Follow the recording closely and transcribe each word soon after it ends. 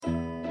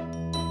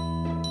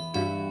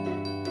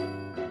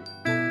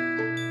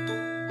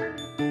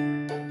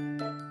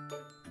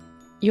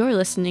You're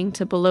listening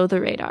to Below the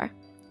Radar,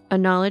 a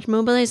knowledge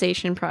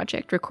mobilization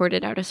project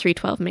recorded out of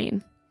 312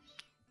 Main.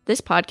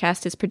 This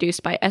podcast is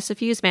produced by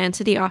SFU's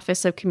Vancity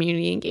Office of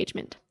Community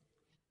Engagement.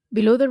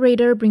 Below the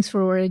Radar brings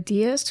forward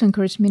ideas to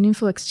encourage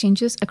meaningful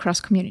exchanges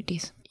across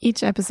communities.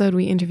 Each episode,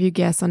 we interview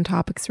guests on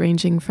topics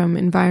ranging from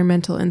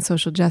environmental and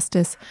social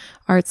justice,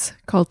 arts,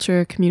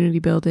 culture, community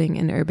building,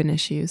 and urban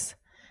issues.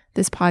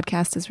 This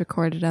podcast is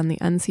recorded on the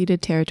unceded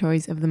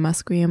territories of the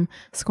Musqueam,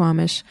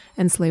 Squamish,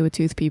 and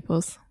Tsleil-Waututh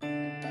peoples.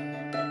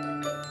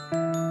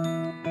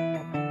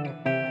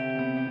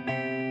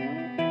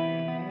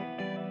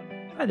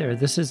 Hi there,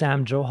 this is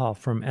Am Johal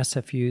from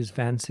SFU's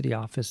Vancity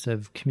Office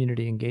of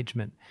Community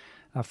Engagement.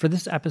 For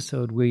this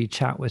episode, we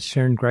chat with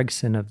Sharon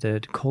Gregson of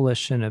the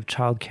Coalition of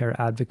Childcare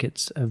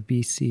Advocates of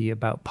BC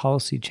about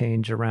policy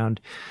change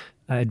around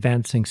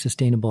advancing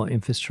sustainable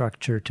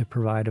infrastructure to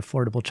provide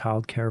affordable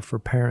childcare for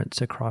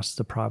parents across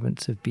the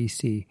province of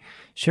BC.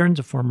 Sharon's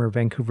a former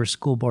Vancouver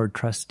School Board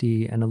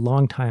trustee and a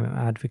longtime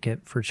advocate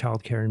for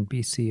childcare in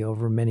BC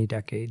over many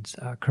decades,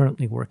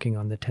 currently working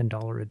on the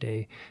 $10 a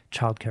day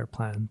childcare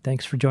plan.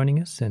 Thanks for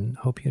joining us and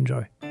hope you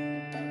enjoy.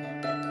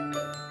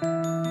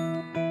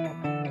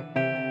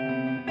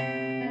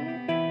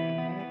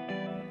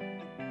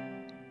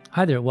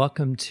 Hi there,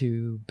 welcome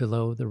to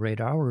Below the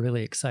Radar. We're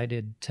really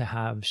excited to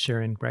have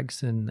Sharon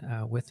Gregson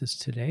with us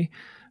today,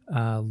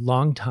 a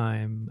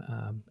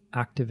longtime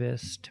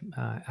activist,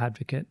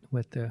 advocate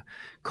with the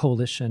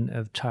Coalition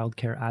of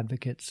Childcare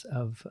Advocates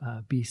of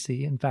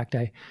BC. In fact,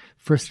 I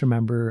first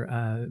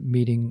remember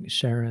meeting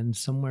Sharon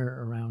somewhere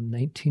around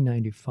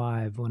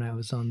 1995 when I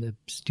was on the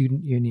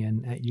student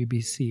union at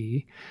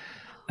UBC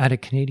at a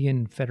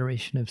Canadian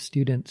Federation of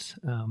Students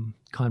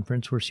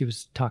conference where she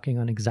was talking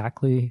on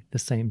exactly the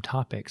same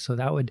topic. So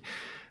that would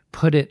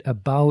put it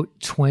about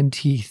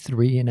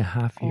 23 and a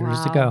half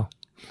years ago.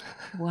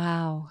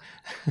 Wow.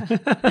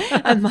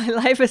 And my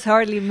life has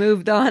hardly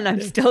moved on.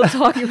 I'm still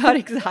talking about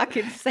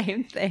exactly the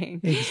same thing.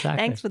 Exactly.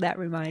 Thanks for that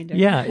reminder.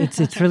 Yeah,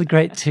 it's really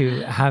great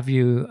to have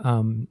you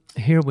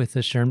here with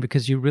us, Sharon,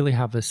 because you really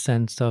have a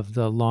sense of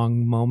the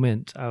long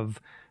moment of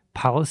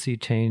policy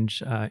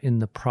change in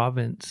the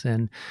province,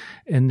 and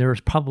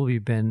there's probably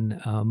been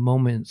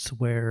moments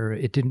where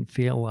it didn't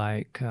feel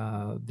like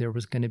there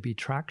was going to be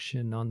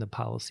traction on the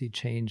policy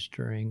change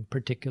during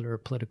particular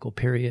political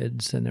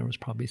periods, and there was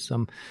probably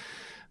some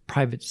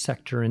private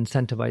sector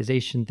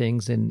incentivization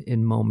things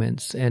in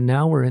moments. And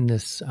now we're in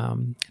this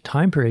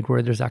time period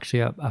where there's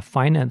actually a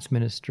finance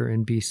minister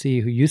in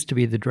BC who used to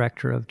be the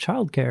director of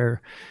childcare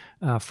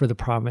for the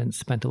province,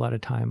 spent a lot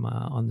of time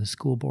on the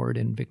school board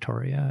in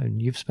Victoria,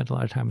 and you've spent a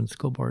lot of time on the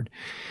school board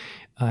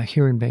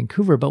here in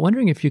Vancouver. But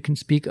wondering if you can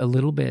speak a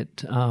little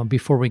bit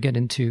before we get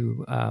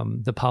into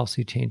the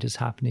policy changes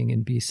happening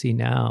in BC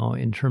now,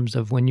 in terms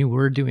of when you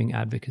were doing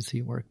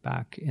advocacy work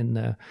back in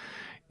the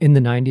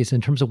 90s,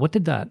 in terms of what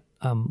did that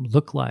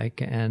look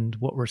like, and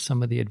what were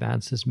some of the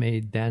advances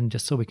made then,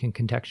 just so we can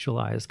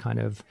contextualize kind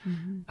of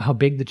how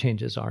big the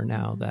changes are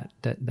now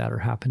that are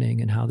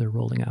happening and how they're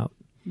rolling out.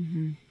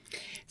 Mm-hmm.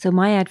 So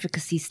my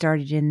advocacy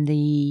started in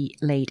the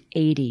late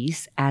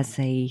 80s as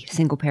a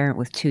single parent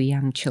with two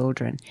young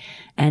children.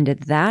 And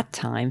at that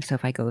time, so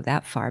if I go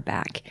that far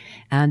back,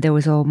 there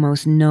was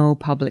almost no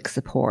public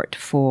support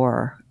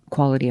for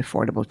quality,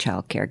 affordable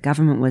childcare.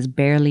 Government was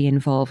barely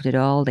involved at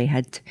all. They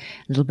had a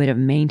little bit of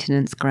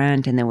maintenance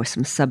grant, and there was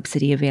some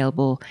subsidy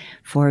available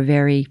for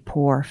very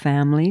poor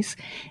families.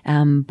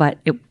 But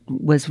it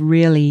was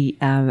really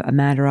a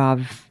matter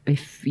of,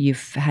 if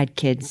you've had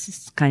kids,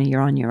 it's kind of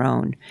you're on your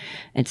own.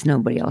 It's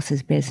nobody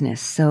else's business.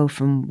 So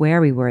from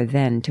where we were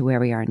then to where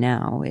we are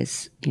now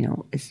is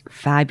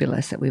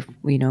fabulous that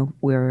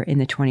we're in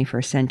the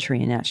 21st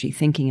century and actually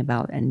thinking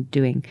about and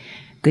doing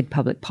good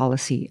public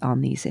policy on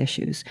these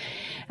issues.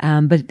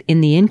 But in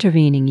the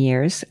intervening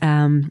years,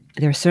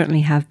 there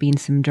certainly have been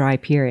some dry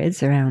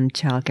periods around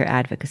childcare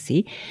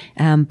advocacy.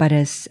 But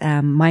as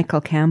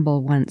Michael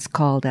Campbell once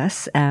called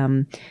us,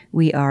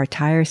 we are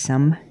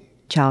tiresome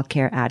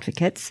childcare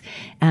advocates.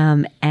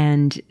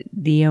 And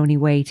the only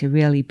way to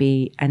really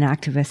be an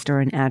activist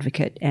or an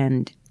advocate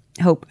and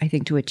hope, I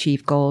think, to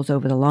achieve goals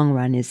over the long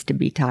run is to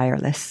be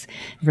tireless,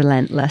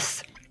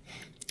 relentless.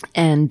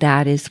 And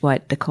that is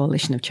what the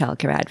Coalition of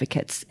Childcare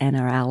Advocates and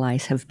our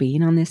allies have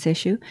been on this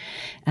issue.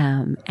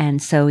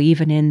 And so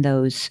even in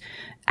those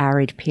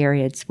arid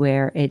periods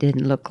where it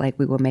didn't look like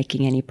we were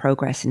making any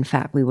progress, in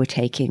fact, we were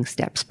taking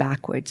steps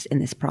backwards in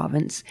this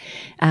province,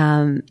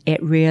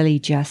 it really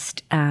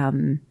just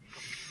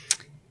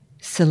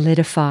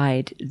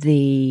solidified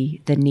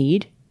the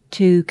need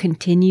to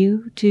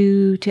continue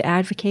to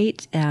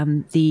advocate.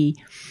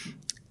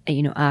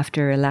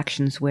 After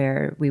elections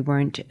where we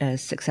weren't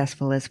as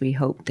successful as we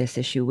hoped this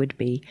issue would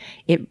be,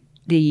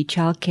 the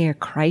childcare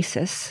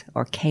crisis,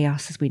 or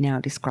chaos as we now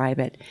describe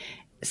it,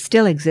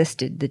 still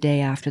existed the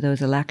day after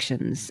those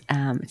elections.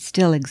 It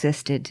still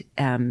existed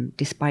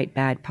despite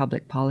bad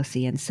public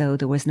policy, and so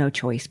there was no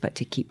choice but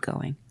to keep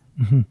going.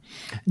 Mm-hmm.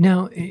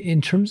 Now,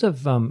 in terms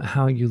of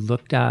how you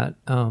looked at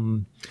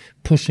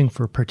pushing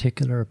for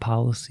particular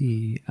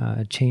policy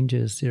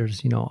changes,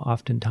 there's,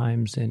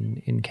 oftentimes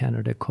in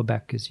Canada,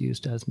 Quebec is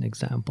used as an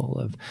example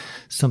of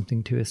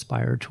something to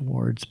aspire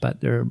towards,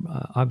 but there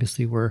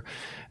obviously were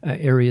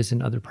areas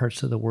in other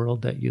parts of the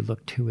world that you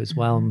look to as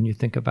well. When you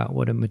think about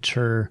what a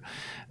mature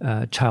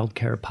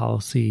childcare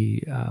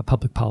policy,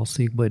 public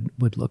policy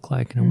would look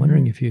like. And I'm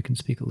wondering if you can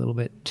speak a little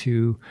bit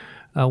to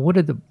what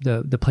are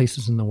the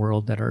places in the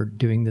world that are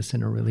doing this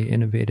in a really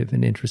innovative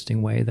and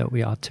interesting way that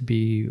we ought to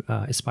be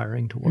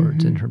aspiring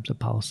towards in terms of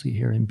policy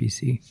here in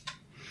BC?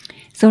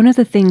 So one of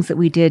the things that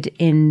we did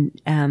in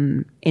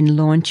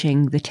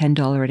launching the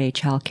 $10 a day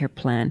childcare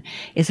plan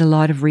is a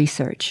lot of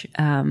research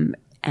and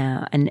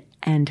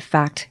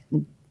fact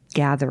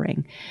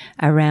gathering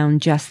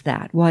around just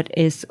that. What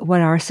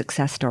are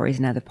success stories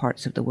in other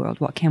parts of the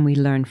world? What can we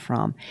learn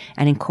from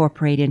and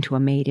incorporate into a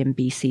Made in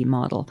BC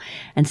model?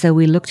 And so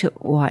we looked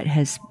at what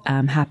has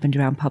happened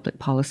around public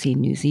policy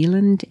in New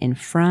Zealand, in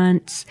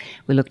France.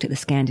 We looked at the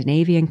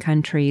Scandinavian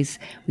countries.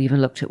 We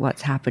even looked at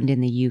what's happened in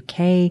the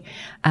UK.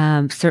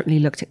 Certainly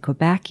looked at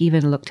Quebec,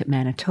 even looked at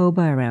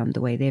Manitoba around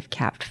the way they've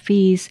capped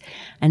fees.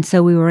 And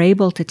so we were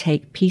able to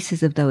take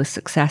pieces of those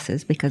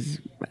successes because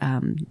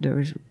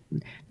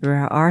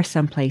there are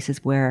some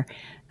places where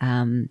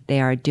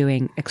they are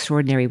doing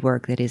extraordinary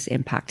work that is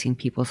impacting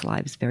people's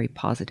lives very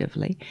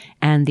positively,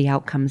 and the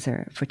outcomes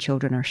for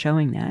children are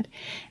showing that.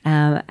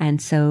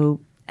 And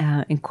so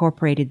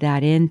incorporated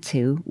that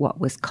into what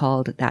was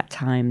called at that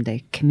time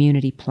the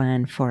Community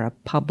Plan for a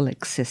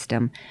Public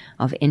System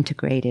of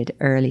Integrated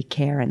Early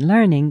Care and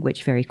Learning,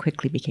 which very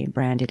quickly became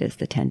branded as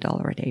the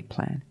 $10 a day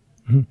plan.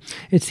 Mm-hmm.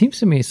 It seems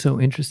to me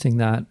so interesting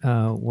that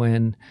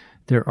when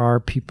there are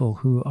people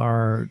who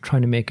are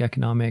trying to make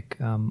economic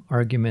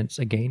arguments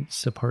against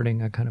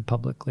supporting a kind of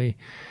publicly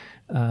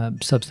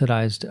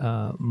subsidized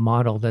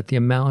model, that the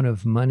amount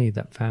of money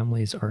that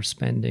families are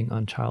spending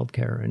on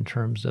childcare in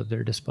terms of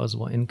their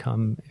disposable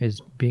income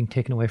is being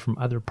taken away from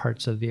other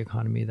parts of the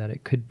economy that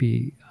it could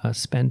be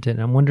spent in.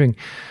 I'm wondering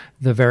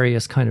the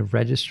various kind of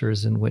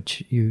registers in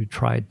which you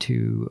tried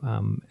to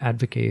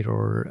advocate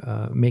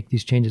or make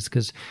these changes,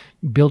 because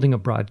building a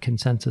broad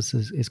consensus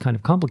is kind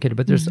of complicated,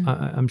 but there's,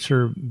 I'm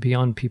sure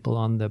beyond people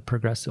on the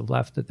progressive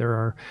left, that there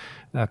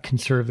are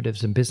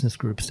conservatives and business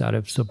groups that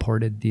have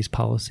supported these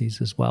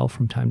policies as well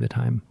from time to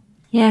time.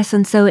 Yes,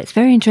 and so it's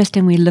very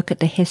interesting. We look at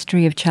the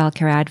history of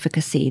childcare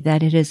advocacy,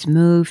 that it has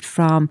moved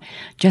from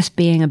just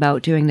being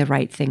about doing the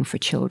right thing for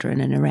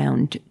children and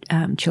around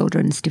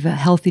children's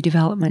healthy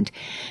development.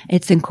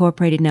 It's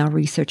incorporated now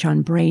research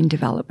on brain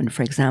development,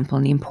 for example,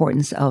 and the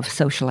importance of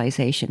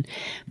socialization.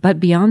 But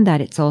beyond that,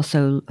 it's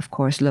also, of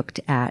course, looked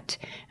at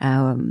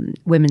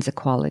women's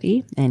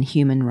equality and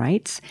human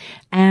rights,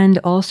 and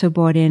also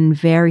brought in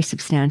very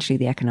substantially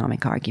the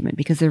economic argument,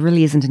 because there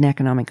really isn't an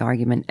economic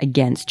argument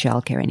against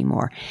childcare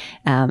anymore.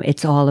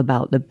 It's all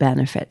about the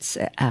benefits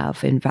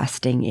of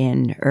investing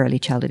in early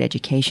childhood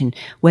education,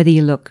 whether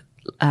you look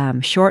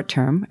short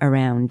term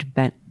around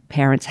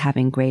parents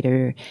having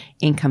greater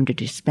income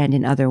to spend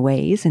in other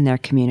ways in their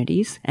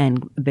communities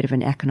and a bit of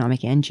an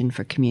economic engine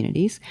for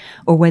communities,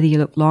 or whether you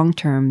look long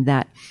term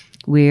that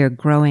we're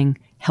growing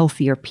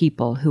healthier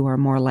people who are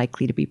more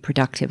likely to be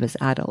productive as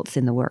adults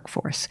in the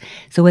workforce.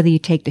 So whether you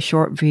take the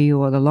short view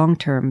or the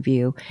long-term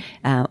view,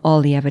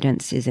 all the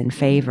evidence is in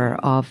favor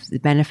of the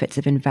benefits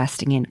of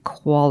investing in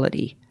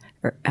quality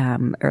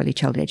early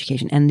childhood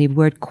education. And the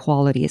word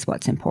quality is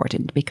what's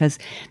important, because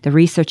the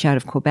research out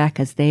of Quebec,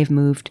 as they've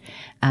moved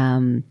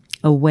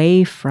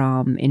away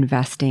from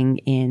investing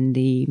in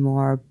the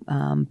more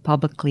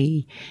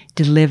publicly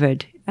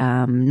delivered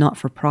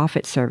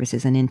not-for-profit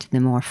services and into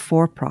the more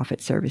for-profit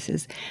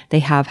services, they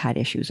have had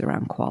issues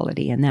around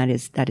quality, and that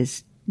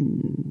is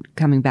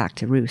coming back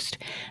to roost.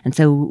 And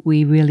so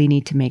we really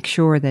need to make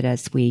sure that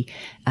as we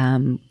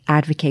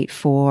advocate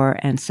for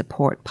and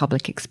support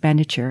public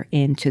expenditure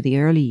into the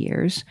early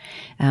years,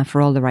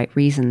 for all the right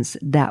reasons,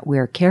 that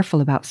we're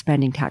careful about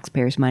spending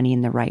taxpayers' money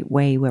in the right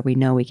way, where we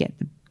know we get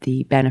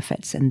the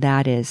benefits, and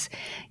that is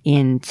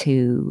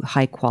into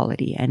high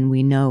quality. And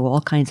we know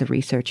all kinds of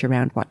research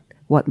around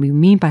what we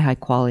mean by high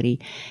quality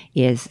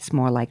is it's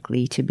more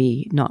likely to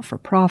be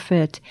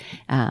not-for-profit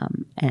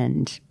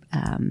and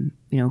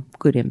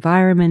good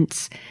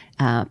environments,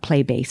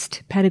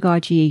 play-based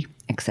pedagogy,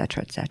 et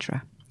cetera, et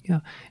cetera.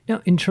 Yeah.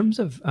 Now, in terms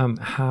of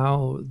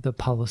how the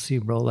policy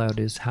rollout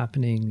is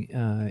happening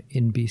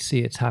in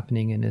BC, it's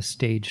happening in a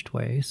staged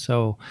way.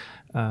 So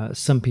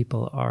some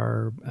people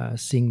are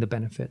seeing the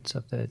benefits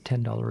of the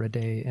 $10 a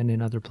day, and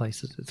in other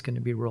places it's going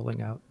to be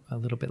rolling out a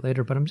little bit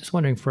later. But I'm just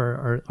wondering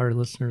for our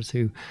listeners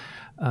who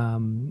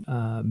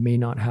may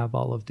not have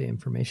all of the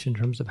information in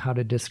terms of how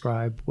to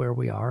describe where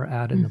we are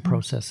at in the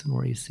process and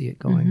where you see it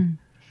going.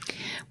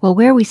 Well,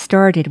 where we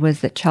started was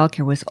that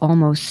childcare was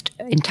almost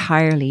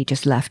entirely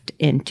just left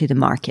into the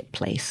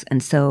marketplace.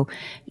 And so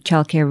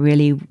childcare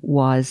really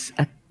was,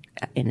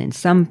 in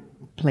some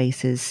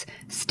marketplaces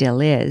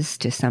still is,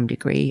 to some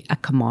degree, a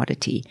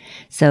commodity.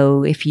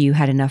 So if you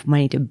had enough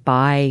money to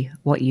buy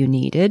what you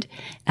needed,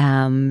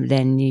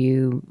 then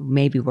you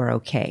maybe were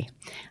okay.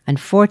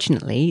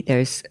 Unfortunately,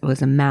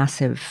 was a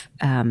massive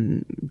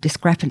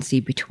discrepancy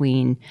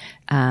between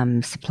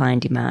supply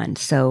and demand.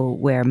 So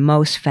where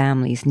most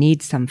families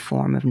need some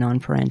form of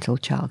non-parental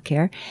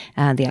childcare,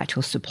 the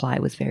actual supply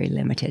was very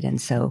limited. And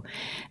so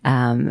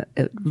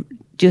it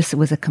just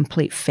was a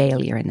complete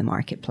failure in the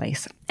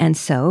marketplace. And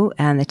so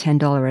the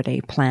 $10 a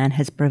day plan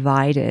has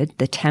provided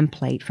the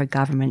template for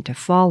government to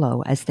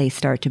follow as they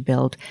start to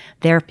build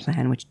their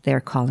plan, which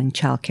they're calling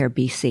Childcare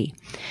BC.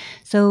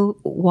 So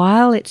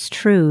while it's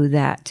true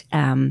that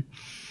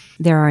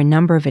there are a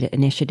number of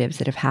initiatives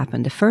that have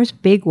happened, the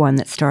first big one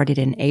that started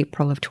in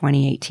April of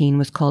 2018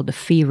 was called the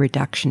Fee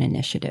Reduction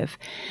Initiative.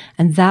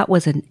 And that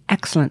was an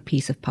excellent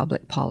piece of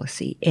public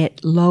policy.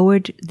 It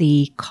lowered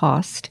the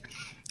cost,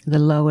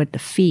 lowered the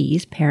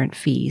fees, parent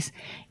fees,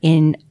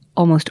 in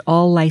almost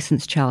all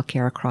licensed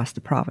childcare across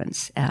the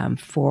province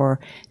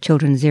for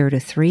children 0 to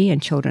 3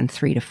 and children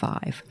 3 to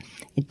 5.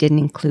 It didn't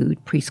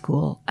include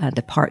preschool,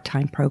 the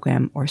part-time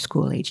program, or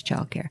school-age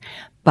childcare,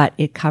 but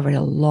it covered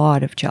a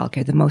lot of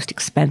childcare, the most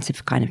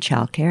expensive kind of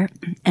childcare,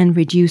 and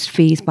reduced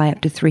fees by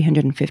up to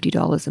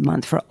 $350 a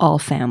month for all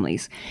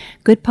families.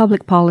 Good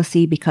public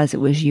policy because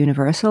it was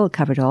universal. It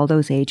covered all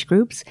those age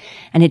groups,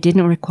 and it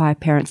didn't require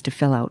parents to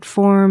fill out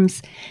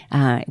forms.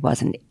 It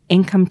wasn't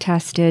income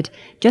tested.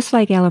 Just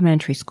like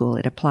elementary school,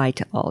 it applied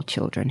to all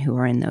children who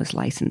are in those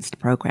licensed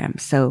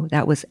programs. So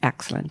that was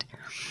excellent.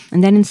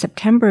 And then in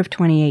September of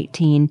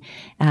 2018,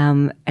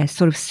 a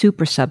sort of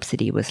super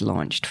subsidy was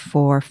launched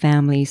for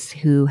families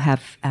who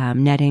have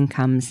net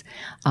incomes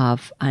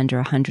of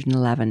under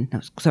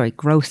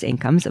gross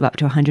incomes of up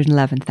to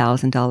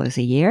 $111,000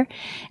 a year.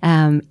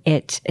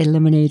 It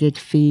eliminated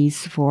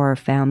fees for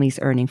families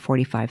earning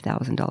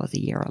 $45,000 a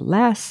year or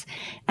less,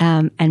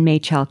 and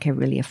made childcare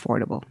really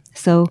affordable.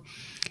 So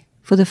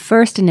for the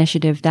first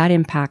initiative, that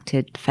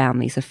impacted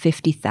families of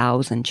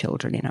 50,000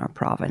 children in our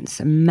province.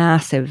 A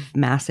massive,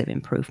 massive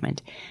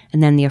improvement.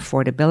 And then the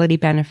affordability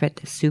benefit,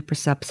 the super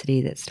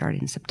subsidy that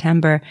started in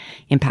September,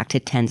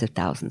 impacted tens of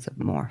thousands of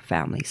more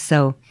families.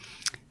 So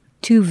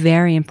 2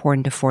 very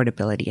important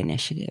affordability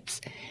initiatives.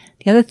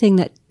 The other thing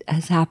that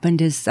has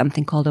happened is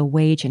something called a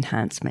wage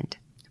enhancement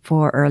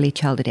for early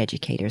childhood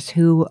educators,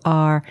 who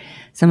are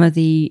some of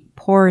the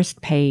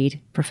poorest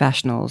paid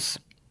professionals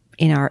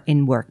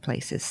in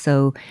workplaces.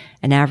 So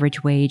an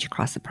average wage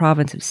across the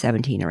province of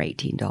 $17 or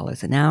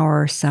 $18 an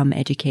hour. Some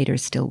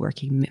educators still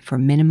working for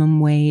minimum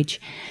wage,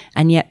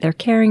 and yet they're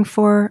caring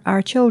for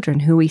our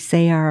children, who we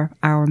say are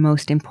our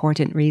most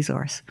important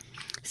resource.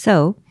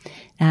 So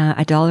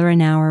 $1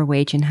 an hour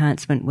wage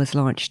enhancement was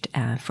launched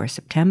for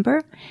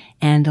September,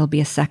 and there'll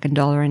be a second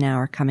 $1 an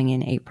hour coming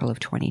in April of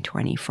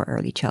 2020 for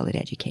early childhood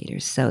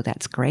educators. So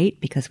that's great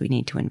because we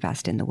need to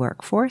invest in the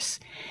workforce.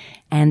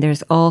 And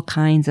there's all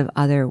kinds of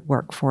other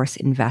workforce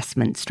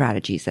investment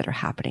strategies that are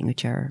happening,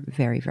 which are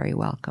very, very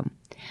welcome.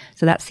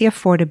 So that's the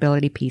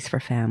affordability piece for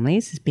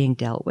families is being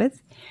dealt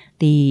with.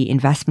 The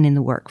investment in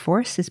the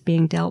workforce is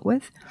being dealt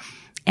with.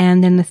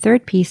 And then the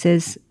third piece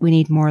is we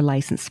need more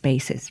licensed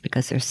spaces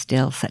because there's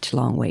still such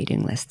long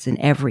waiting lists in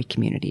every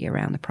community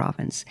around the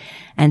province.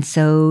 And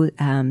so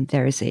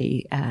there's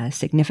a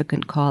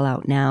significant call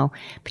out now,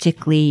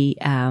 particularly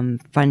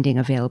funding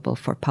available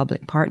for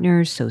public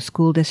partners, so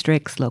school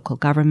districts, local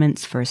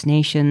governments, First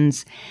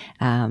Nations,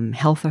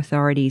 health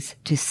authorities,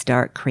 to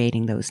start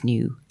creating those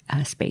new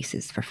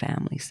spaces for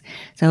families.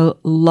 So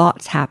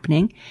lots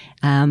happening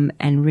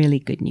and really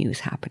good news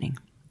happening.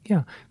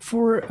 Yeah.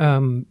 For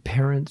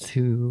parents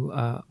who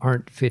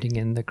aren't fitting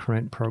in the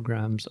current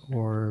programs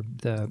or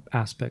the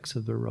aspects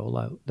of the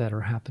rollout that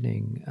are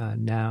happening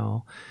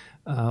now,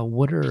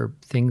 what are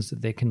things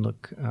that they can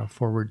look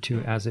forward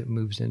to as it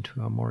moves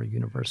into a more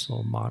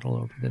universal model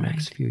over the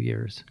next few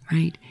years?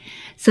 Right.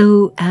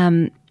 So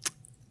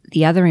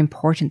the other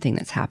important thing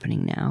that's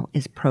happening now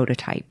is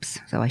prototypes.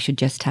 So I should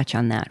just touch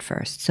on that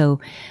first.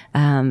 So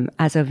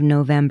as of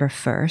November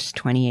 1st,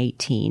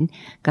 2018,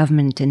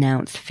 government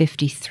announced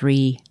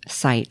 53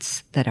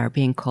 sites that are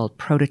being called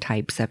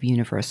prototypes of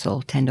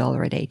universal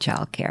 $10 a day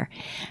childcare.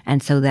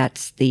 And so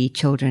that's the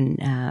children,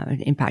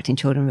 impacting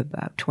children of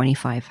about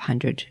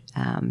 2,500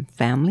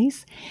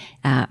 families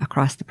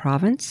across the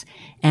province.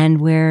 And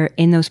where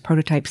in those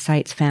prototype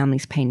sites,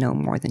 families pay no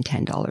more than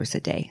 $10 a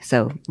day.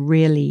 So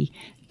really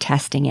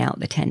testing out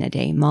the 10 a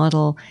day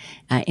model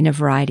in a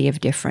variety of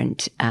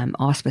different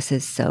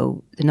auspices.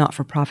 So the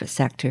not-for-profit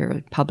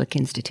sector, public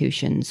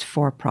institutions,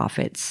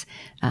 for-profits,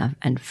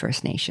 and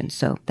First Nations.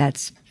 So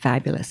that's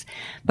fabulous.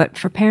 But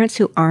for parents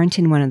who aren't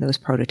in one of those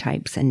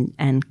prototypes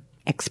and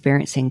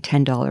experiencing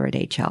 $10 a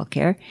day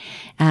childcare,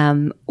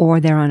 or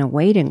they're on a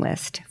waiting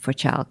list for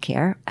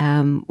childcare,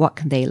 what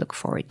can they look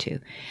forward to?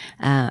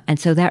 And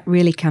so that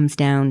really comes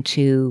down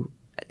to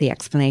the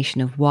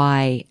explanation of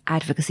why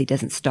advocacy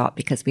doesn't stop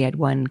because we had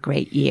one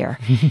great year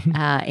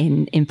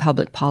in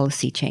public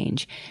policy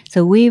change.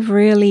 So we've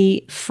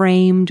really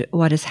framed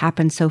what has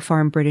happened so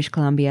far in British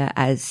Columbia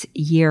as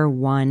year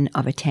one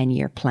of a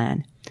 10-year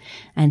plan.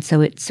 And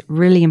so it's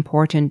really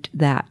important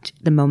that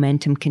the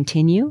momentum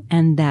continue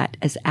and that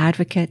as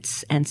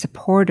advocates and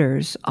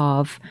supporters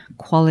of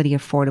quality,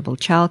 affordable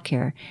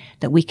childcare,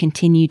 that we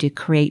continue to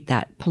create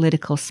that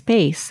political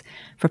space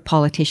for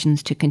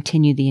politicians to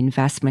continue the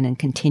investment and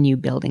continue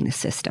building the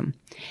system.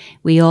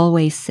 We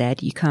always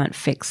said you can't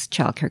fix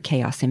childcare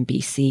chaos in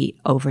BC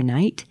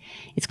overnight.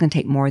 It's going to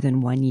take more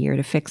than 1 year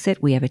to fix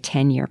it. We have a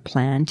 10-year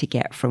plan to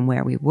get from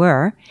where we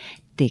were,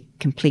 the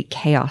complete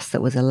chaos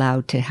that was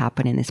allowed to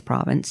happen in this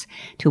province,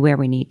 to where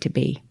we need to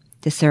be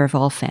to serve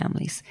all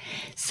families.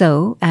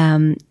 So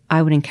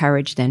I would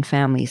encourage then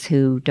families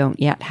who don't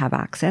yet have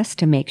access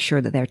to make sure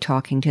that they're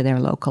talking to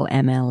their local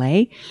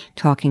MLA,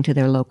 talking to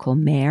their local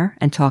mayor,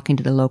 and talking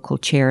to the local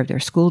chair of their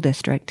school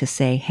district to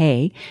say,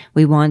 hey,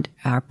 we want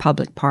our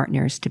public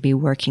partners to be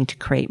working to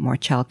create more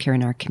childcare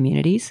in our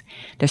communities.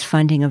 There's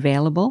funding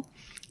available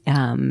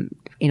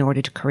in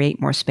order to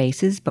create more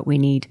spaces, but we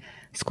need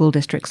school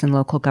districts and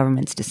local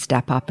governments to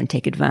step up and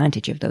take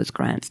advantage of those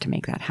grants to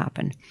make that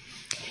happen.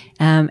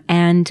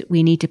 And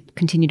we need to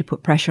continue to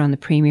put pressure on the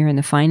Premier and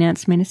the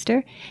Finance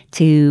Minister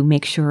to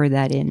make sure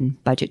that in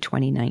Budget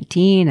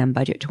 2019 and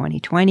Budget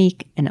 2020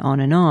 and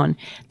on,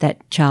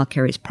 that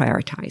childcare is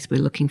prioritized.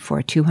 We're looking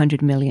for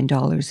 $200 million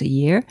a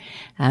year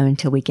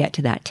until we get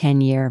to that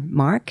 10-year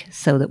mark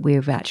so that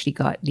we've actually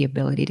got the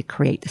ability to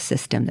create the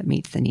system that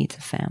meets the needs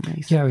of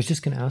families. Yeah, I was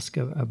just going to ask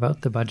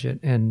about the budget.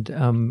 And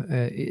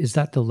is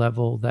that the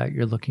level that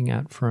you're looking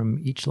at from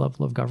each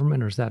level of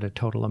government, or is that a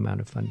total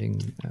amount of funding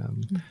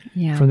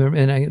from the?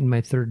 And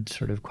my third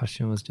sort of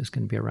question was just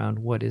going to be around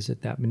what is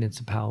it that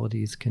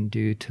municipalities can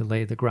do to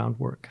lay the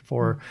groundwork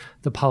for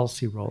the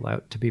policy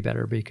rollout to be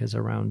better, because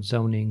around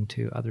zoning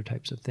to other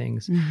types of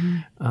things.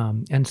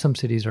 And some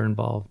cities are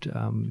involved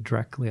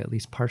directly, at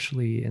least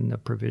partially, in the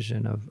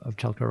provision of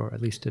childcare, or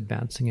at least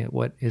advancing it.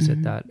 What is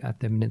it that at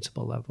the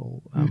municipal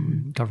level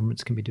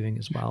governments can be doing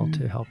as well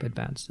to help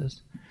advance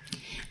this?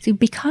 See,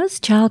 because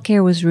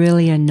childcare was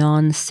really a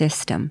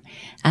non-system,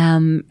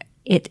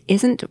 it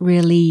isn't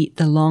really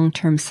the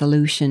long-term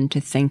solution to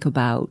think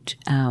about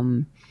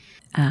the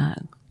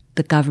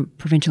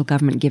provincial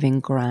government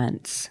giving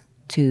grants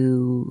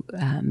to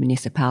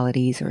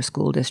municipalities or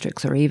school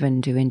districts, or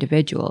even to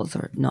individuals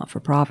or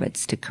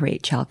not-for-profits to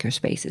create childcare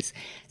spaces.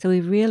 So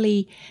we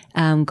really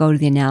go to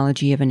the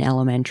analogy of an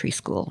elementary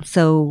school.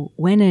 So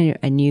when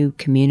a new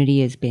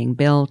community is being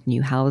built,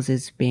 new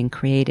houses being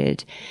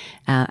created,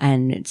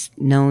 and it's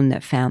known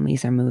that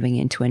families are moving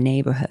into a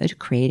neighborhood,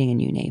 creating a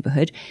new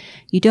neighborhood,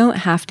 you don't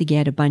have to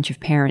get a bunch of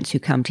parents who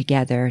come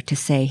together to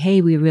say,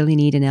 hey, we really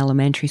need an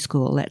elementary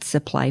school. Let's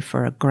apply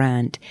for a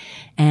grant,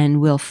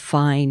 and we'll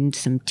find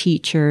some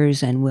teachers,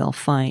 and we'll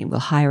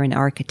hire an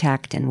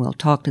architect, and we'll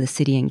talk to the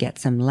city and get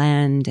some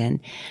land, and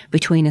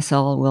between us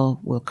all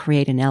we'll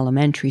create an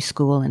elementary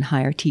school and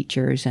hire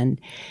teachers and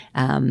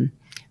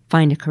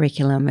find a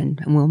curriculum,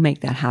 and we'll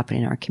make that happen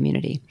in our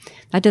community.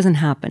 That doesn't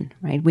happen,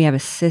 right? We have a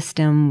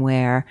system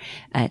where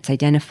it's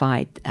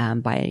identified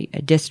by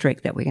a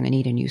district that we're going to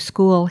need a new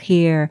school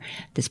here.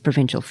 There's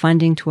provincial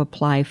funding to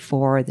apply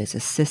for. There's a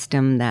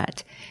system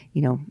that,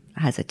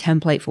 has a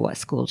template for what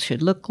schools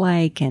should look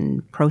like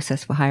and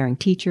process for hiring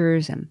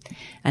teachers and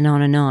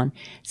on and on.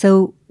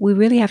 So we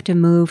really have to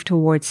move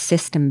towards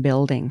system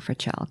building for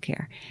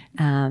childcare.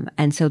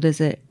 And so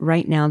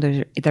right now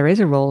there is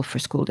a role for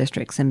school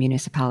districts and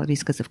municipalities,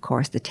 because of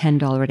course the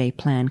 $10 a day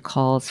plan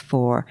calls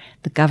for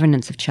the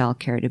governance of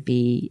childcare to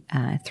be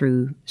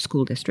through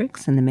school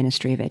districts and the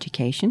Ministry of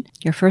Education.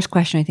 Your first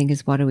question, I think,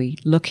 is what are we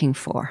looking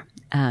for?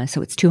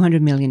 So it's $200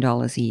 million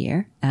a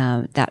year.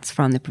 That's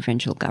from the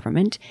provincial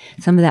government.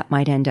 Some of that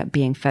might end up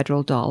being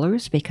federal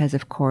dollars because,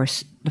 of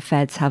course, the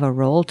feds have a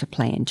role to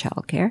play in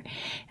childcare.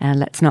 And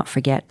let's not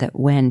forget that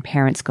when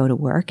parents go to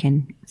work,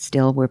 and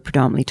still we're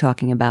predominantly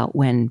talking about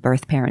when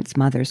birth parents,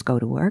 mothers go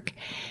to work,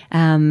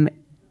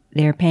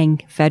 they're paying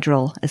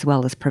federal as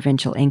well as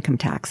provincial income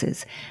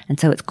taxes. And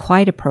so it's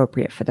quite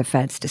appropriate for the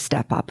feds to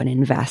step up and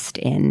invest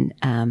in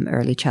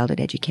early childhood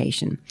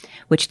education,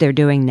 which they're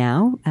doing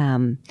now.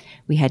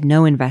 We had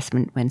no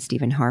investment when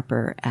Stephen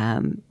Harper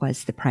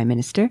was the Prime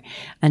Minister.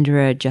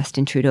 Under a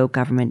Justin Trudeau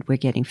government, we're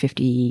getting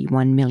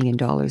 $51 million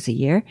a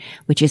year,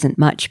 which isn't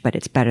much, but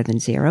it's better than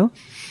zero.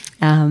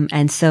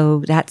 And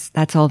so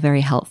that's all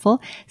very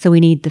helpful. So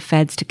we need the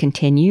feds to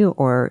continue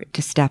or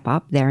to step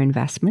up their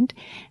investment.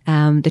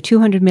 The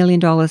 $200 million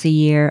a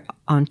year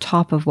on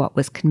top of what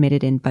was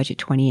committed in Budget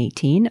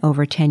 2018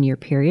 over a 10-year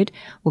period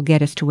will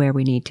get us to where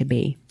we need to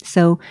be.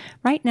 So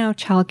right now,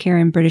 childcare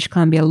in British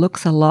Columbia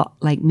looks a lot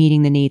like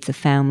meeting the needs of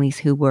families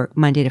who work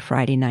Monday to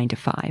Friday, 9 to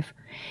 5.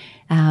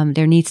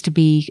 There needs to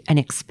be an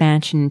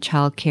expansion in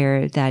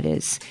childcare that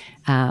is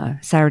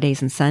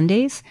Saturdays and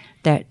Sundays,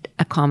 that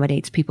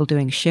accommodates people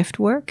doing shift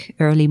work,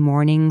 early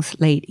mornings,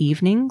 late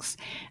evenings,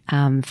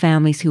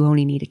 families who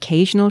only need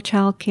occasional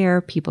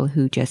childcare, people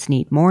who just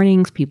need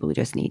mornings, people who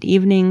just need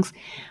evenings.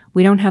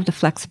 We don't have the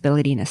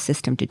flexibility in a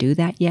system to do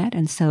that yet.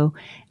 And so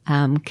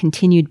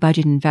continued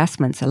budget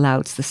investments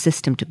allows the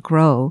system to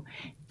grow,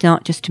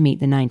 not just to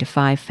meet the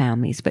 9-to-5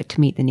 families, but to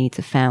meet the needs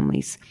of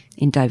families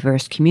in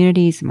diverse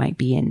communities. It might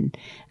be in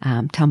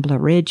Tumbler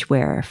Ridge,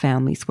 where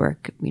families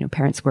work,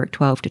 parents work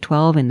 12 to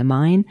 12 in the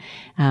mine.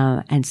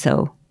 And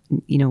so,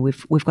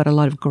 we've got a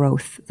lot of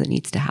growth that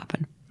needs to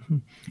happen.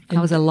 That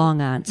was a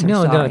long answer.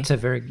 No, sorry. no, it's a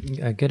very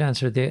good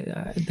answer.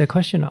 The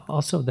question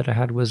also that I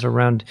had was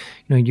around,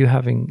 you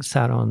having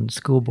sat on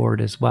school board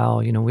as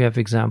well. We have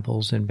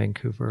examples in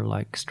Vancouver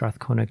like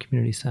Strathcona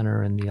Community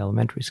Centre and the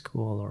elementary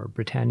school, or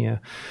Britannia,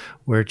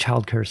 where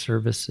childcare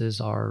services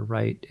are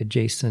right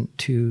adjacent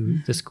to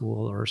the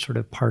school, or sort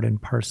of part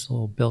and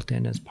parcel, built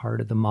in as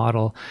part of the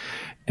model.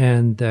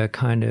 And the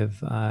kind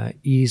of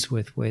ease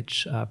with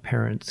which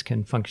parents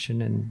can function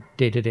in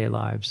day-to-day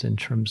lives in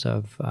terms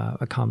of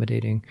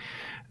accommodating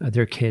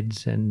their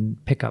kids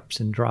and pickups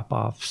and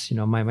drop-offs.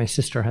 My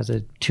sister has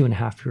a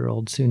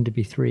 2.5-year-old, soon to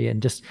be 3,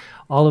 and just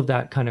all of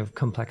that kind of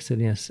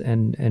complexiness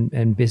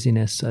and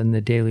busyness in the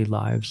daily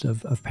lives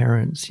of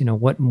parents.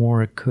 What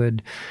more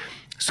could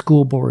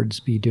school boards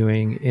be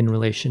doing in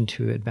relation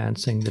to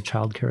advancing the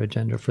childcare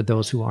agenda for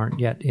those who aren't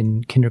yet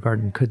in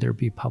kindergarten? Could there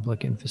be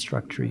public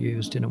infrastructure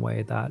used in a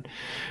way that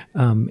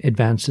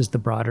advances the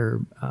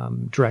broader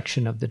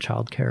direction of the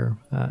childcare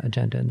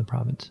agenda in the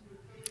province?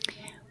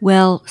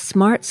 Well,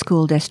 smart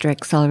school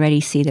districts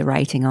already see the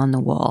writing on the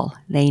wall.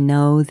 They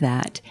know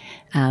that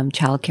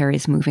childcare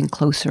is moving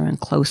closer and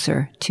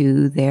closer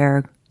to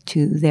their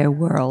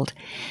world.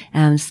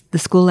 The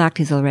School Act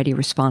is already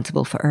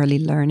responsible for early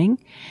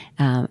learning.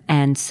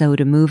 And so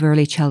to move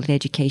early childhood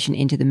education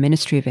into the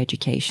Ministry of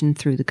Education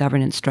through the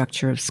governance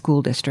structure of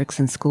school districts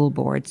and school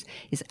boards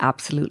is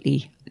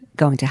absolutely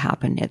going to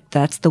happen.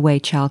 That's the way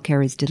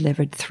childcare is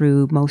delivered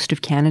through most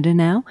of Canada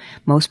now.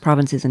 Most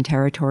provinces and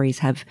territories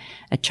have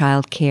a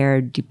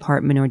childcare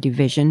department or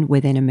division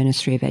within a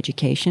Ministry of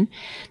Education.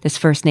 There's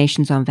First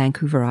Nations on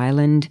Vancouver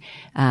Island,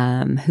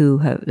 who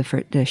have the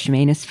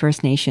Chemainus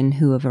First Nation,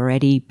 who have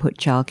already put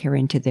childcare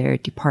into their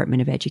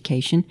Department of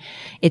Education.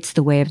 It's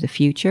the way of the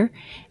future,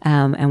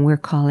 and we're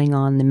calling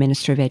on the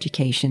Minister of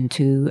Education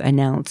to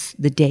announce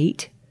the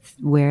date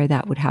where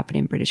that would happen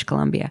in British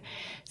Columbia.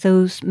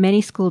 So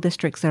many school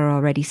districts are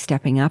already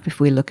stepping up. If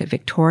we look at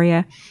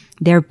Victoria,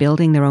 they're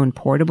building their own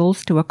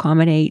portables to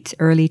accommodate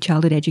early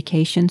childhood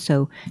education,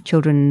 so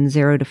children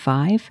 0 to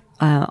 5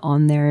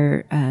 on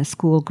their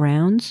school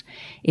grounds.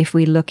 If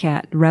we look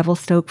at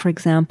Revelstoke, for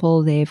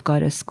example, they've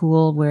got a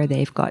school where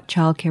they've got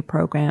childcare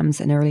programs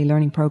and early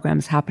learning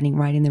programs happening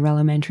right in their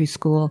elementary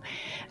school.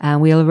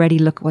 We already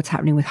look at what's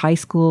happening with high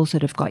schools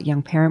that have got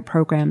young parent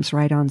programs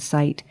right on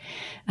site.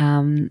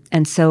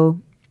 And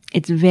so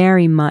it's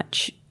very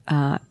much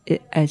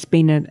it has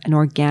been an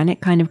organic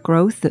kind of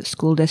growth that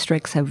school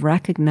districts have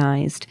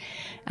recognized.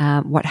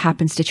 What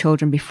happens to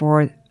children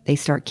before they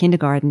start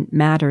kindergarten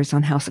matters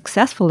on how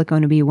successful they're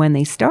going to be when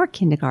they start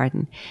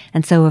kindergarten.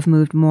 And so have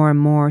moved more and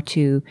more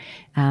to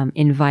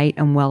invite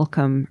and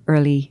welcome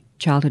early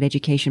childhood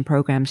education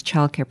programs,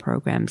 childcare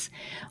programs,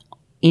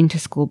 into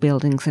school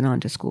buildings and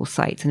onto school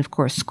sites. And of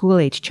course,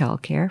 school-age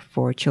childcare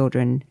for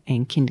children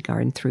in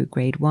kindergarten through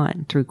grade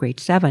 1, through grade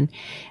 7,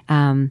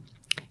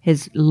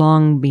 has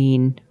long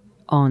been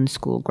on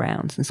school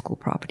grounds and school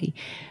property.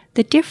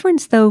 The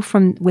difference, though,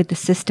 with the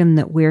system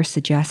that we're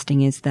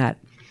suggesting is that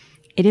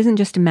it isn't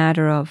just a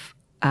matter of,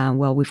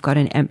 we've got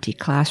an empty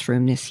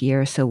classroom this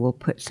year, so we'll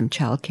put some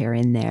childcare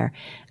in there.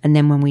 And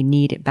then when we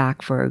need it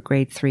back for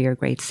grade 3 or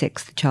grade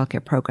 6, the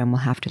childcare program will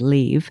have to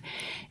leave.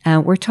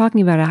 We're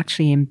talking about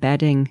actually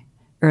embedding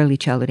early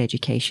childhood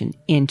education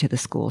into the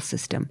school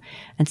system.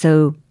 And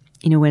so,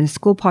 when the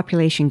school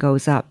population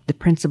goes up, the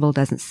principal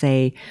doesn't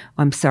say,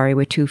 I'm sorry,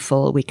 we're too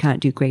full. We can't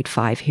do grade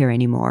 5 here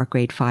anymore.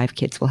 Grade 5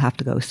 kids will have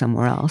to go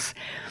somewhere else.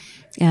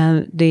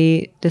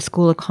 The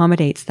school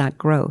accommodates that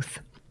growth,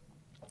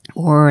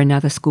 or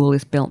another school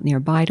is built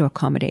nearby to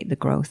accommodate the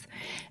growth.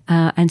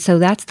 And so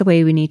that's the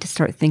way we need to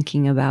start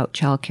thinking about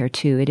childcare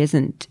too. It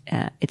isn't,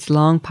 it's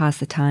long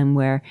past the time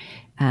where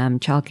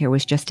childcare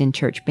was just in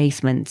church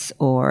basements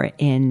or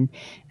in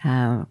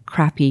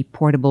crappy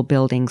portable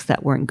buildings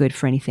that weren't good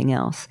for anything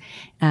else.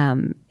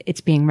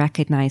 It's being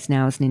recognized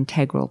now as an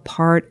integral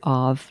part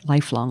of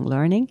lifelong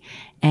learning,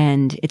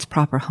 and its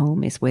proper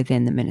home is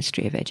within the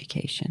Ministry of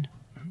Education.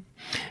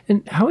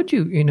 And how would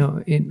you,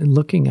 in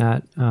looking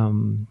at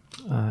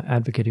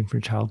advocating for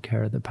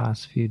childcare the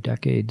past few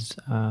decades,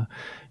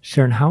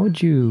 Sharon, how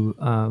would you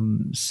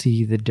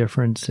see the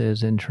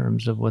differences in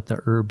terms of what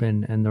the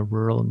urban and the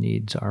rural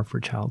needs are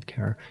for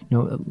childcare?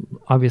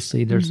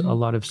 Obviously there's a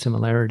lot of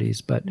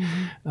similarities, but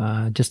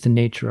just the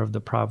nature of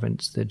the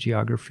province, the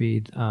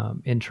geography,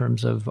 in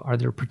terms of, are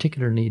there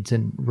particular needs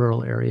in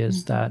rural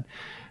areas that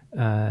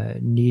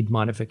need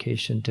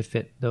modification to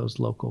fit those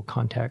local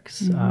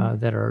contexts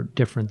that are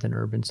different than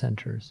urban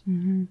centers.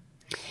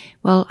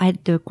 Well, I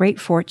had the great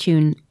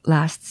fortune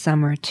last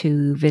summer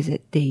to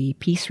visit the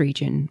Peace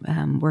Region,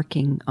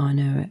 working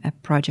on a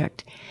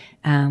project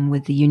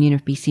with the Union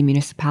of BC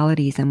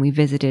Municipalities, and we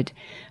visited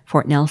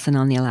Fort Nelson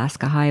on the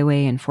Alaska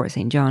Highway and Fort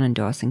St. John and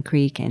Dawson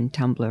Creek and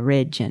Tumbler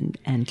Ridge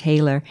and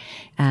Taylor,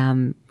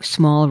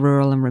 small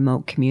rural and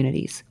remote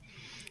communities.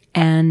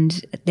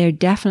 And there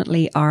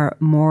definitely are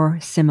more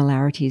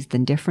similarities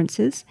than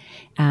differences.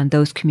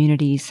 Those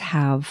communities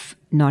have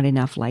not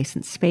enough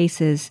licensed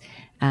spaces.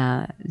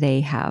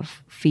 They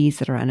have fees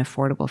that are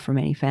unaffordable for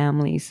many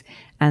families,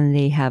 and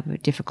they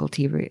have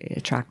difficulty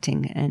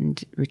attracting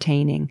and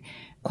retaining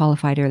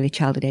qualified early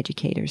childhood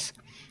educators.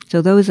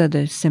 So those are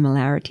the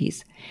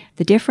similarities.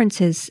 The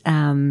differences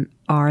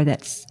are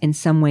that in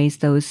some ways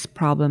those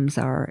problems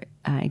are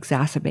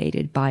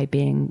exacerbated by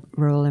being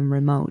rural and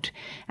remote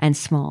and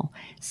small.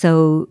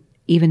 So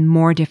even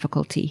more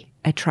difficulty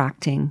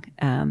attracting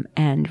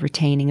and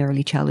retaining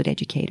early childhood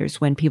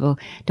educators when people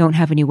don't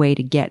have any way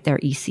to get their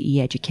ECE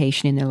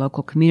education in their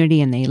local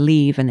community, and they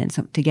leave, and then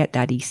to get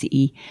that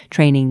ECE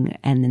training,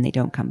 and then they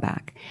don't come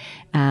back.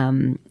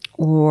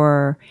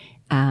 Or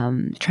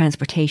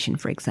transportation,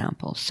 for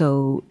example.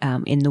 So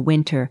in the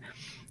winter,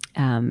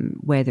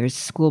 where there's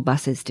school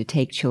buses to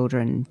take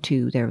children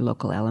to their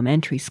local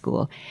elementary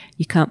school,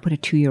 you can't put a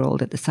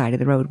 2-year-old at the side of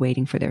the road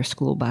waiting for their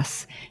school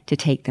bus to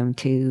take them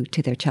to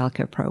their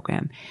childcare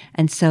program.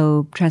 And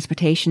so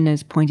transportation,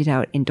 as pointed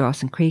out in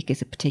Dawson Creek,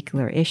 is a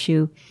particular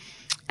issue.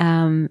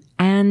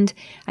 And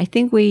I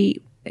think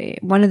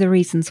one of the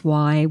reasons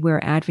why we're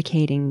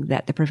advocating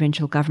that the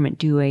provincial government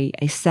do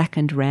a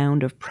second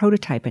round of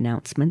prototype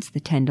announcements,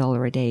 the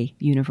 $10 a day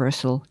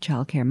universal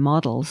childcare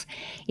models,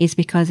 is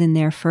because in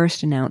their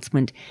first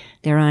announcement,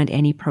 there aren't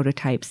any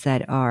prototypes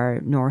that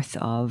are north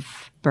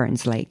of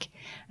Burns Lake.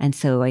 And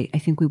so I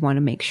think we want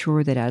to make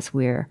sure that as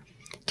we're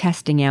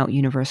testing out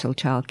universal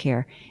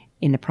childcare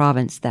in the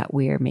province, that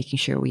we're making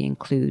sure we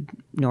include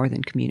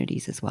northern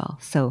communities as well.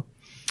 So,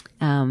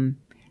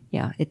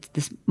 yeah,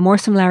 there's more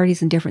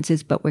similarities and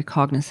differences, but we're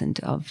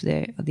cognizant of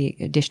the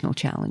additional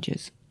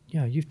challenges.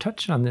 Yeah, you've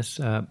touched on this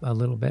a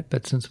little bit,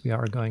 but since we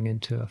are going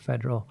into a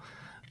federal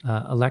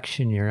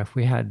election year, if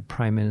we had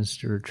Prime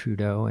Minister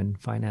Trudeau and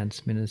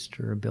Finance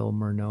Minister Bill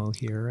Morneau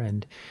here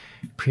and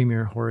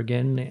Premier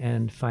Horgan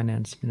and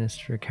Finance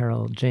Minister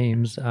Carol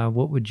James,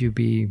 what would you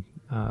be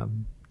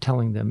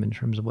telling them in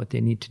terms of what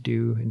they need to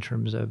do in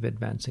terms of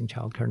advancing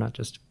childcare, not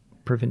just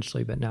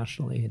provincially but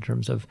nationally, in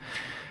terms of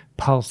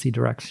policy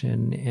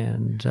direction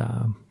and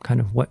kind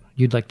of what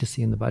you'd like to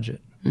see in the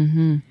budget?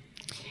 Mm-hmm.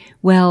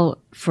 Well,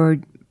 for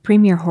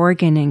Premier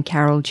Horgan and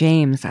Carol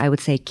James, I would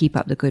say keep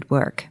up the good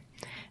work.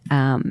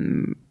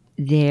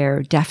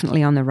 They're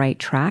definitely on the right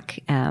track.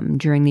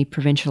 During the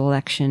provincial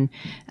election,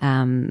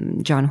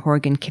 John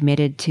Horgan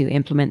committed to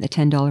implement the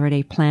 $10 a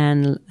day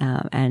plan,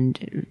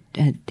 and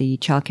the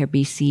Childcare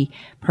BC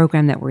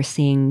program that we're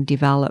seeing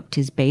developed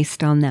is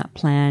based on that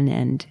plan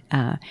and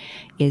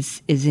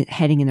is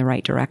heading in the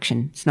right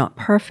direction. It's not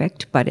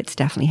perfect, but it's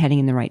definitely heading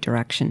in the right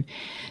direction.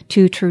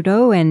 To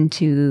Trudeau and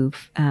to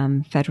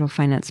Federal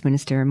Finance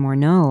Minister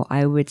Morneau,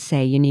 I would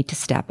say you need to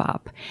step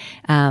up.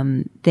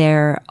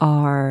 There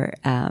are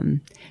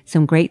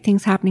some great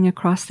things happening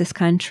across this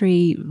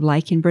country,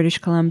 like in British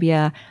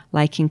Columbia,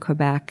 like in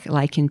Quebec,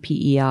 like in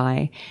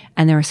PEI,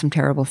 and there are some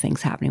terrible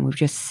things happening. We've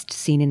just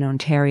seen in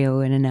Ontario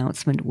an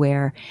announcement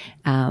where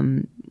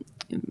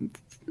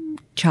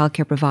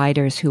childcare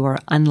providers who are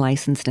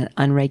unlicensed and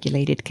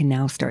unregulated can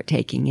now start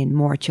taking in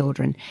more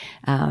children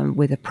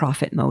with a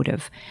profit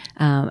motive.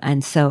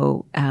 And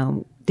so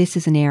this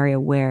is an area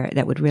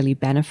that would really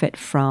benefit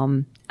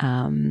from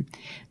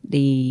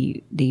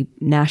the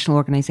national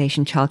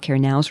organization Childcare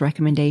Now's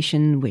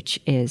recommendation, which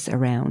is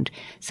around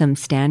some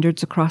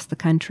standards across the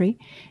country,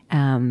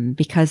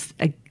 because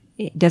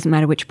it doesn't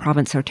matter which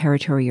province or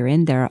territory you're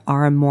in, there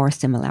are more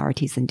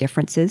similarities than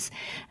differences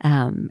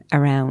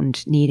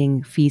around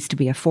needing fees to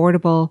be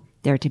affordable,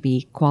 there to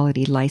be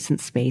quality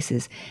licensed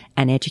spaces,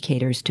 and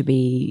educators to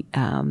be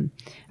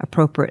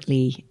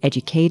appropriately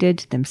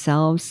educated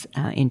themselves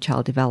in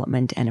child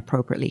development and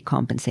appropriately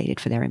compensated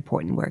for their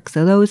important work.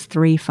 So those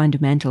three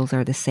fundamentals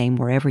are the same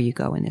wherever you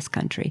go in this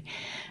country.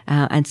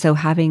 And so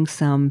having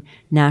some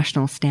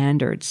national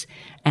standards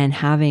and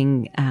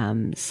having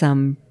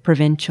some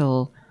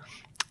provincial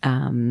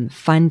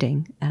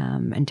funding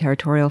and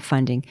territorial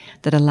funding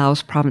that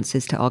allows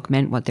provinces to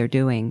augment what they're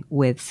doing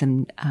with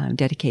some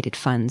dedicated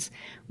funds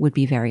would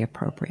be very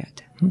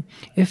appropriate.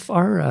 If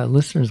our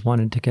listeners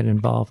wanted to get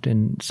involved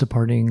in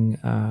supporting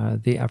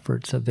the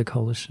efforts of the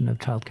Coalition of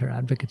Childcare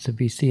Advocates of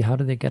BC, how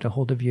do they get a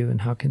hold of you and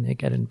how can they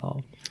get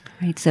involved?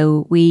 Right,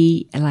 so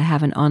we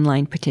have an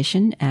online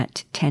petition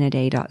at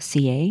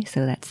 10aday.ca,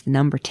 so that's the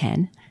number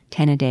 10,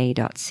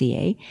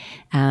 10aday.ca,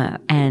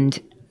 and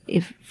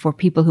if for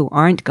people who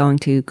aren't going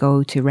to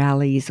go to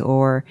rallies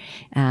or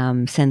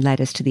send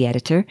letters to the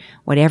editor,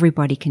 what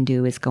everybody can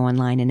do is go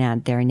online and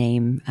add their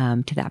name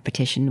to that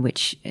petition,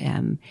 which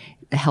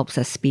helps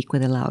us speak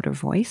with a louder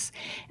voice.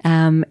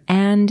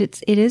 And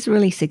it is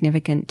really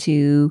significant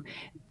to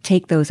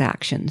take those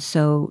actions.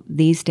 So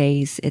these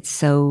days, it's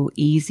so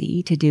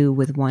easy to do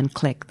with one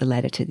click the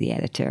letter to the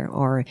editor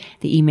or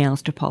the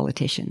emails to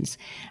politicians.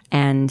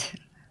 And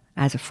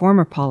as a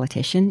former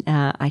politician,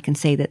 I can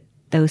say that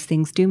those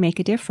things do make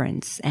a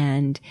difference.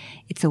 And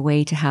it's a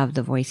way to have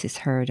the voices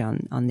heard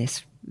on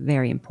this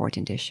very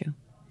important issue.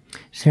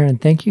 Sharon,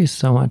 thank you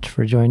so much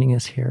for joining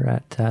us here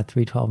at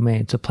 312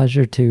 Main. It's a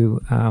pleasure to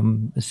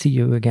see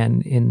you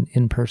again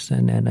in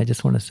person. And I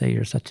just want to say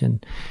you're such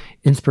an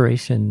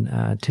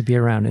inspiration to be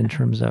around in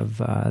terms of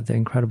the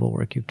incredible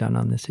work you've done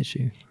on this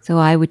issue. So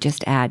I would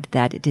just add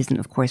that it isn't,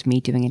 of course, me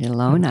doing it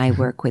alone. I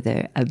work with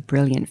a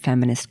brilliant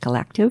feminist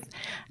collective,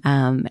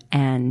 and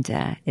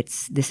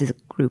this is a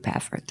group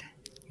effort.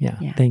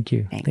 Yeah. Thank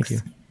you. Thanks. Thank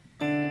you.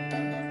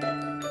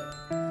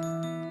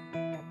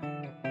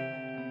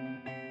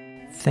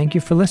 Thank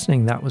you for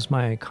listening. That was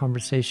my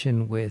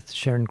conversation with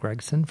Sharon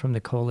Gregson from the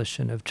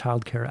Coalition of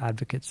Childcare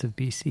Advocates of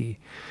BC.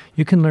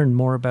 You can learn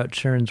more about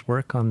Sharon's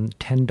work on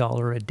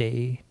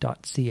 $10aday.ca.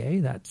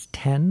 That's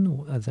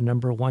 10, the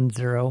number 10,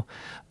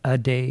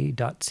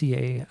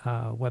 aday.ca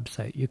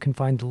website. You can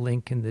find the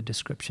link in the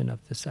description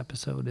of this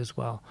episode as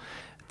well.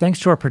 Thanks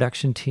to our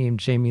production team,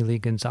 Jamie Lee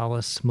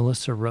Gonzalez,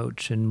 Melissa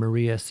Roach, and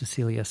Maria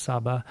Cecilia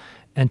Saba,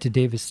 and to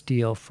Davis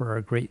Steele for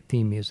our great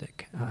theme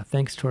music.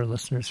 Thanks to our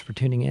listeners for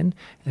tuning in,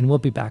 and we'll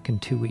be back in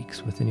 2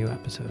 weeks with a new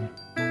episode.